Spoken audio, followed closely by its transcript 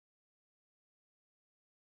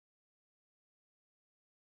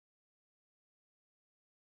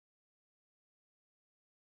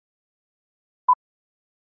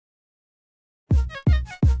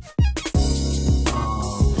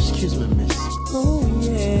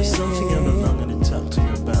something I'm no longer to talk to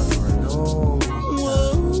you about for a long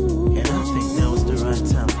time. And I think now is the right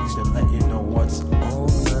time for me to let you know what's on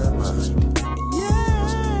my mind.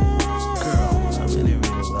 Girl, I really,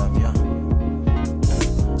 really love ya.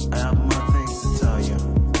 I have more things to tell you.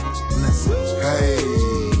 Listen.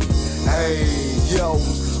 Hey, yo,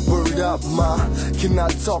 word up, ma. Can I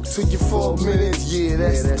talk to you for a minute? Yeah,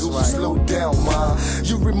 that's cool. Right. Slow down, ma.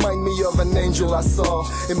 You remind me of an angel I saw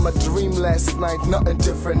in my dream last night. Nothing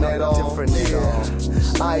different at all.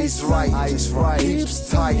 Eyes right,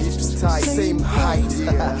 hips tight, same height,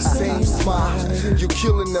 same smile. You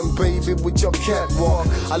killing them, baby, with your catwalk.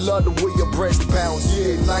 I love the way your breast bounce.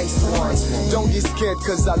 Yeah, nice one. Don't get scared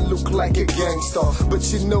 'cause I look like a gangster, but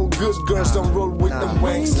you know good girls don't roll with them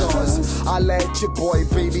wanksters. I let you, boy,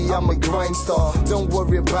 baby, I'm a grind star. Don't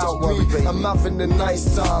worry about me, I'm having a nice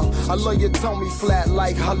time. I love your tummy flat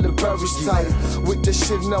like Halle Berry's type. With the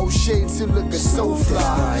shit, no shades, you looking so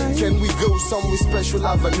fly. Can we go somewhere special,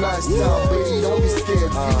 have a nice time, baby, don't be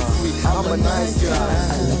scared, feel free, I'm a nice guy.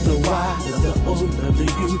 I love the Y, the O, love the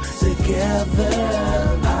U, together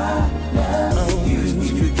I love you.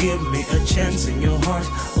 If you give me a chance in your heart,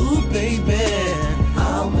 ooh baby,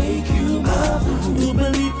 I'll make you mine. Do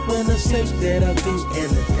believe when I say that I'll do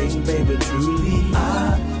anything, baby, truly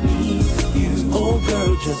I need you. Oh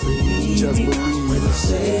girl, just believe me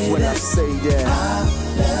when I say that I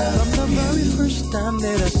love you. From the very first time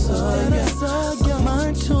that I saw you, my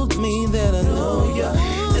mind told me that I know you,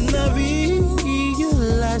 and I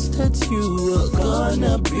realized that you were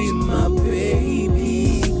gonna be my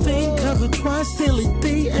baby. Think of it twice, daily,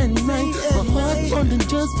 day and night. My heart wanting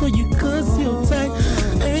just for you 'cause you're tight.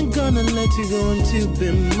 Ain't gonna let you go until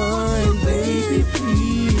be mine, baby.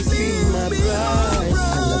 Please be my bride.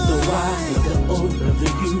 I love the Y, the O, love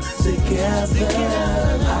the U, together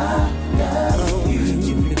I love you.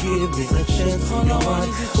 If you give me a chance in your heart,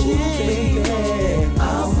 oh baby,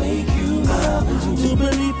 I'll make you mine. Do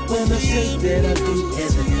believe when I say that I do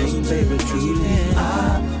everything, baby, truly I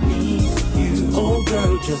need you. Oh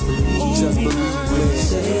girl, just believe me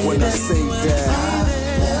when I say that I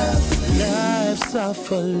love you. Life's out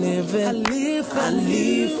for living, I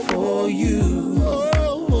live for you.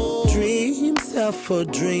 Dreams are for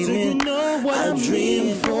dreaming, I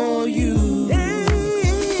dream for you.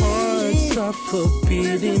 Hearts are for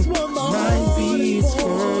beating, mine beats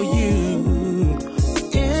for you.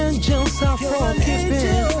 Angels are for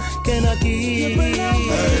giving, can I give?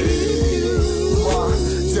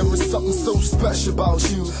 There is something so special about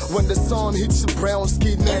you. When the sun hits your brown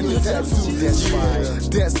skin and your tattoo,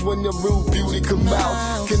 that's when your real beauty come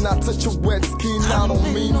out. Can I touch your wet skin? I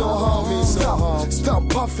don't mean no harm. Stop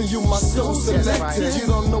puffing, you my soul selected. You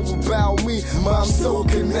don't know about me, but I'm so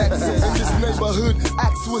connected. In this neighborhood,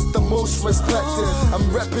 Axe was the most respected. I'm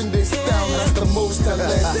repping this town as the most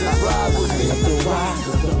talented. Ride with me. The Y,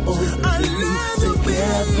 the O, the U,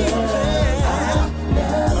 together I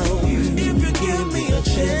love you. If you give me a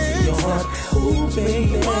chance in your heart, oh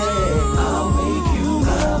baby, I'll make you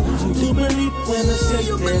mine. Do believe when I say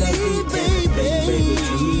that I do anything, baby,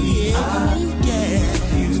 truly I get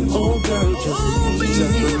you. Oh girl, just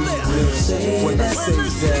believe me when I say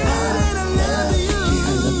that I love you.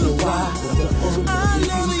 I love the Y, the O,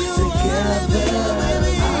 the U, together I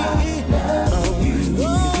love you. If you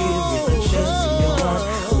give me a chance in your heart,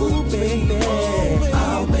 oh baby,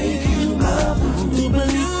 I'll make you mine. Do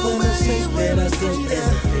believe when I say that I do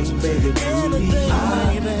anything, baby, truly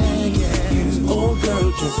I need you. Oh girl,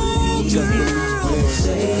 just believe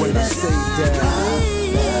me when I say that